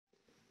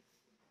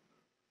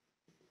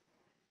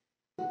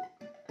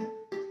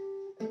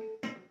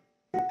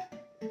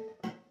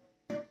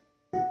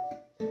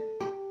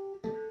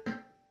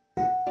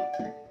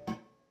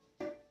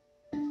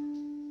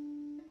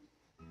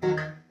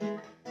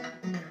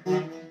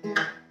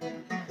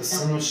The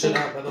sun was shut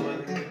out by the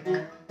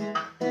weather.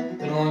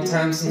 Been a long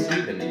time since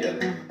we've been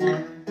together.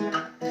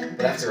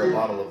 But after a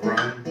bottle of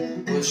rum,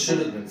 what should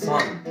have been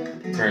fun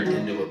turned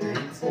into a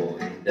painful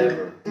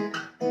endeavor.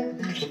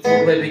 The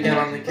foreplay began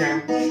on the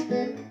couch,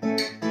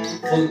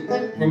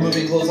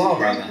 removing clothes all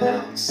around the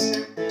house.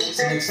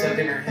 Something stuck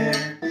in her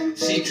hair.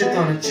 She tripped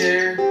on a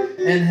chair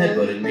and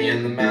headbutted me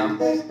in the mouth.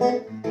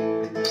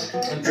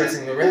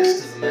 Undressing the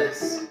rest is a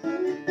mess.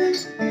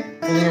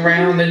 Fooling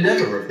around, I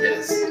never have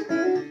guessed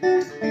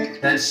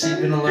that she'd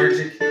been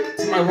allergic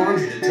to my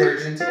laundry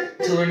detergent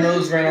till her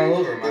nose ran all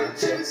over my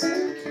chest.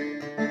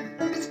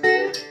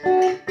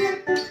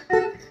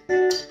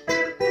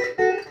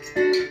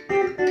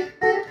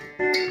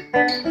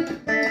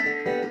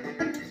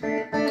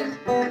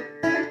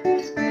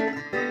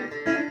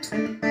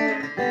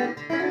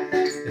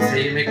 They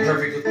say you make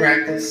perfect with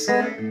practice,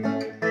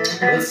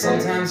 but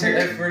sometimes your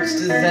effort's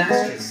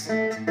disastrous.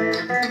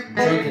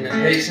 Drunk and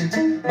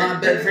impatient, my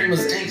bed frame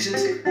was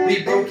ancient.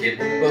 We broke it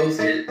when we both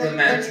hit the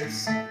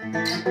mattress.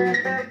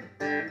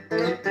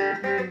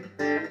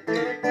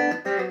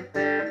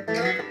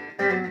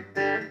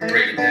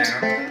 Break it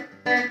down.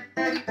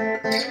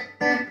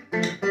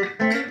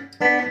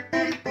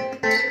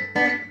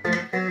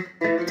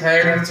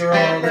 Tired after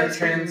all that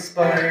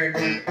transpired,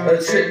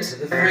 a trip to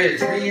the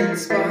fridge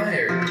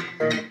re-inspired.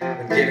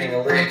 When giving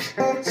a lick,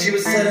 she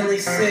was suddenly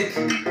sick.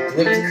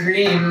 Whipped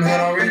cream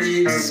had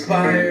already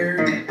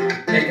expired.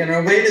 Making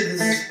our way to the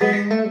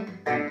spoon,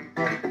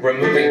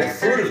 removing the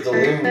fruit of the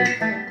loom.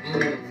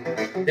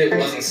 It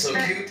wasn't so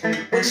cute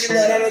when she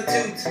let out a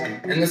toot,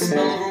 and the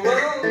smell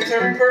overwhelmed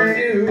her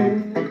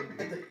perfume.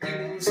 The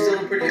evening was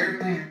still pretty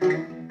early.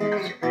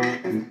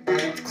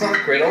 The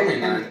clock read only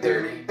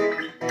 9:30,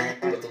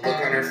 but the look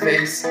on her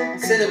face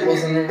said it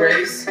wasn't a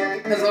race,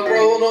 as I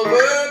rolled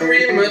over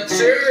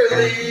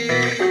prematurely.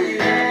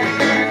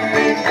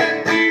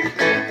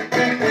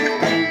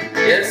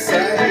 Yes, I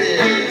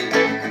did.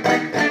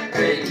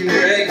 Making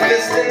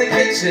breakfast in the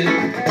kitchen.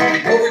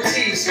 Over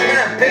tea, she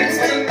had things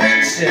to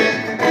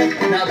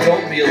mention. Now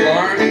don't be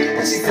alarmed,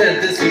 she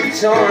said this with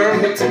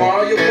charm, but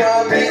tomorrow you'll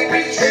probably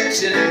be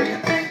itching.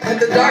 At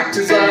the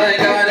doctor's I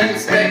got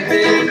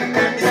inspected.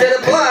 He said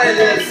apply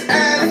this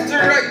as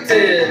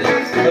directed.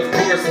 Of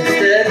course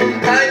instead,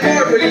 I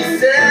ignored what he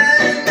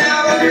said.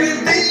 Now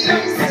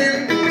everything's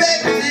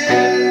infected.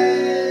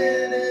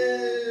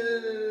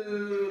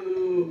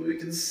 Ooh, we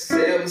can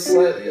say I was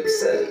slightly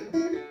upset,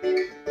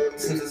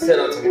 since it set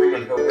out to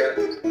ruin her rep.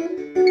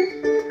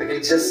 I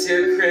can just see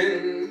her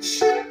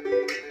cringe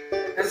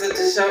as I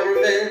dish out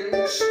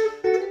revenge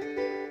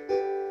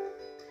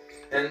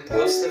and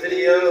post the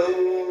video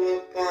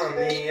up on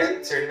the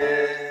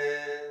internet.